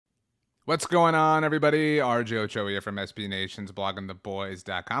What's going on, everybody? RJ Ochoa here from SB Nation's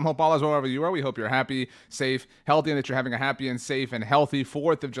bloggingtheboys.com. Hope all is well wherever you are. We hope you're happy, safe, healthy, and that you're having a happy and safe and healthy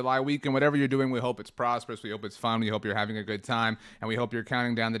 4th of July weekend. Whatever you're doing, we hope it's prosperous. We hope it's fun. We hope you're having a good time. And we hope you're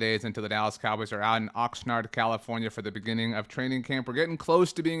counting down the days until the Dallas Cowboys are out in Oxnard, California for the beginning of training camp. We're getting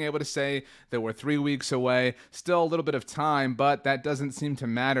close to being able to say that we're 3 weeks away. Still a little bit of time, but that doesn't seem to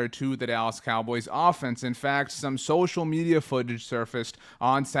matter to the Dallas Cowboys offense. In fact, some social media footage surfaced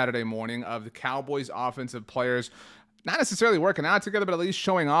on Saturday morning of the Cowboys offensive players not necessarily working out together, but at least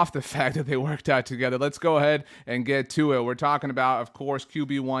showing off the fact that they worked out together. Let's go ahead and get to it. We're talking about, of course,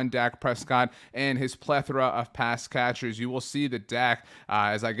 QB1 Dak Prescott and his plethora of pass catchers. You will see that Dak,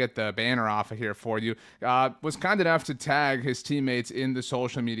 as I get the banner off of here for you, was kind enough to tag his teammates in the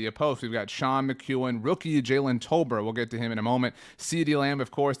social media post. We've got Sean McEwen, rookie Jalen Tolbert. We'll get to him in a moment. CeeDee Lamb, of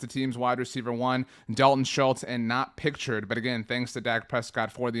course, the team's wide receiver one. Dalton Schultz, and not pictured. But again, thanks to Dak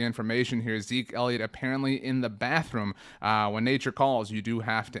Prescott for the information here. Zeke Elliott apparently in the bathroom. When nature calls, you do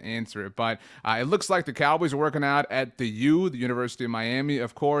have to answer it. But it looks like the Cowboys are working out at the University of Miami,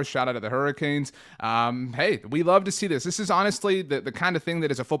 of course. Shout out to the Hurricanes. Hey, we love to see this. This is honestly the kind of thing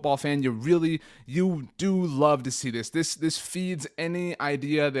that as a football fan, you do love to see this. This feeds any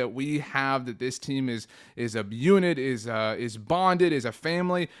idea that we have that this team is a unit, is bonded, is a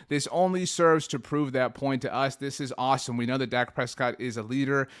family. This only serves to prove that point to us. This is awesome. We know that Dak Prescott is a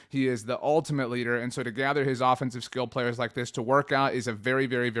leader. He is the ultimate leader. And so to gather his offensive skill players like this to work out is a very,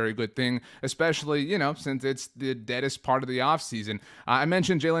 very, very good thing, especially, since it's the deadest part of the offseason. I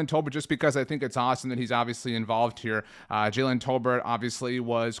mentioned Jalen Tolbert just because I think it's awesome that he's obviously involved here. Jalen Tolbert obviously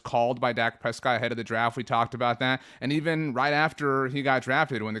was called by Dak Prescott ahead of the draft. We talked about that. And even right after he got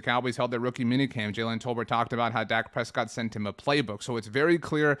drafted, when the Cowboys held their rookie minicamp, Jalen Tolbert talked about how Dak Prescott sent him a playbook. So it's very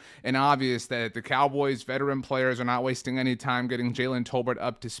clear and obvious that the Cowboys veteran players are not wasting any time getting Jalen Tolbert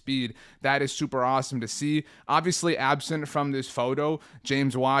up to speed. That is super awesome to see. Obviously, absent from this photo,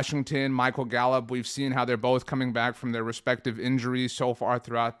 James Washington, Michael Gallup. We've seen how they're both coming back from their respective injuries so far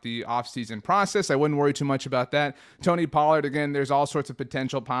throughout the offseason process. I wouldn't worry too much about that. Tony Pollard, again, there's all sorts of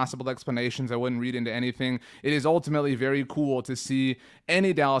potential possible explanations. I wouldn't read into anything. It is ultimately very cool to see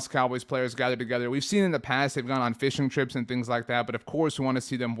any Dallas Cowboys players gather together. We've seen in the past they've gone on fishing trips and things like that, but of course we want to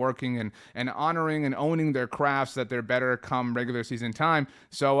see them working and honoring and owning their crafts, that they're better come regular season time.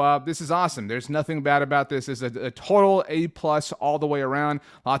 So this is awesome. There's nothing bad about this. It's a total A+ all the way around.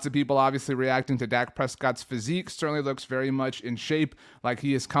 Lots of people obviously reacting to Dak Prescott's physique. Certainly looks very much in shape, like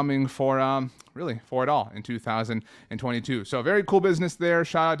he is coming for really for it all in 2022. So very cool business there.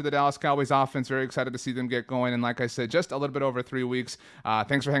 Shout out to the Dallas Cowboys offense. Very excited to see them get going. And like I said, just a little bit over 3 weeks.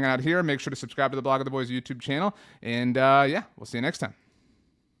 Thanks for hanging out here. Make sure to subscribe to the Blog of the Boys YouTube channel. And yeah, we'll see you next time.